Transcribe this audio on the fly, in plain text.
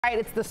Right,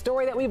 it's the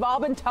story that we've all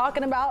been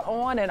talking about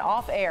on and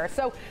off air.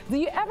 So do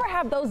you ever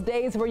have those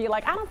days where you're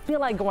like, I don't feel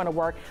like going to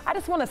work. I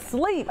just want to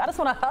sleep. I just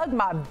want to hug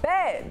my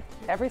bed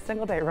every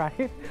single day,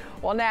 right?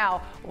 Well,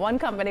 now one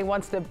company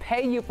wants to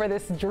pay you for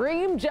this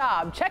dream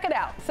job. Check it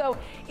out. So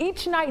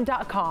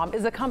eachnight.com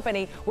is a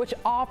company which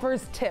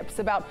offers tips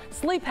about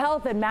sleep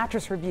health and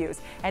mattress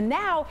reviews. And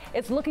now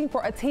it's looking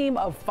for a team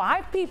of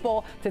 5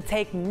 people to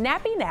take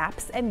nappy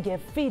naps and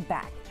give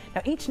feedback.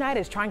 Now, Each Night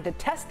is trying to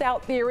test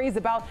out theories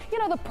about,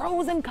 the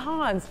pros and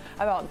cons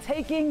about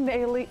taking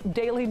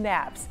daily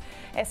naps.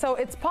 And so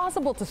it's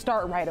possible to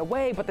start right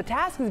away, but the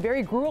task is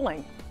very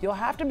grueling. You'll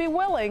have to be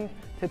willing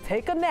to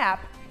take a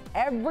nap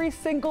every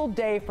single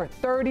day for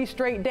 30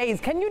 straight days.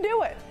 Can you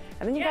do it?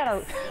 And then you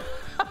gotta,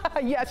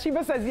 yes,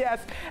 Sheba says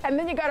yes. And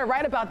then you gotta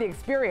write about the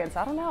experience.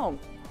 I don't know.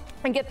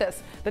 And get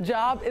this, the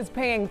job is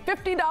paying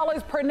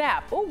 $50 per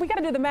nap. Oh, we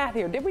gotta do the math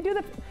here. Did we do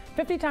the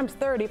 50 times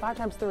 30, 5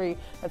 times 3,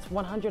 that's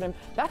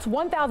that's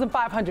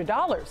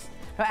 $1,500.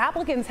 Now,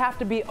 applicants have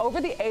to be over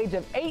the age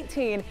of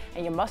 18,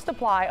 and you must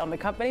apply on the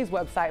company's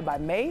website by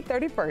May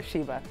 31st,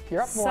 Sheba.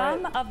 You're up for it.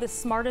 Some of the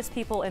smartest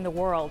people in the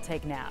world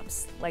take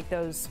naps, like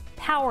those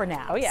power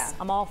naps. Oh, yeah.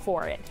 I'm all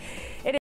for it.